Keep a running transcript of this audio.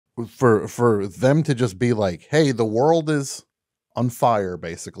for them to just be like, hey, the world is on fire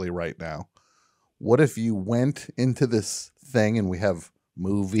basically right now. What if you went into this thing and we have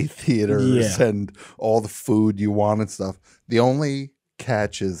movie theaters and all the food you want and stuff? The only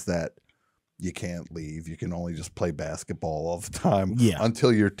catch is that you can't leave. You can only just play basketball all the time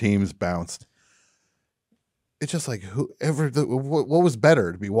until your team's bounced. It's just like what was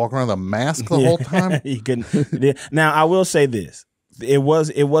better, to be walking around with a mask the whole time? You can. Now I will say this: it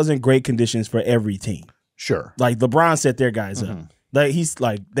wasn't great conditions for every team. Sure, like LeBron set their guys up.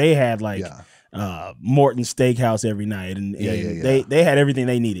 Like they had Morton Steakhouse every night, and they had everything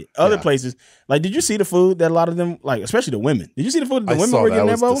they needed. Other places, like, did you see the food that a lot of them, like, especially the women? Did you see the food that the women were getting?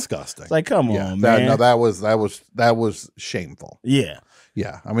 That was disgusting. It's like, come on, man. No, that was shameful.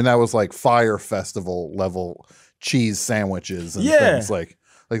 Yeah, I mean, that was like Fire Festival level cheese sandwiches and things like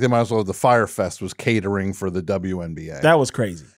they might as well. The Fire Fest was catering for the WNBA. That was crazy.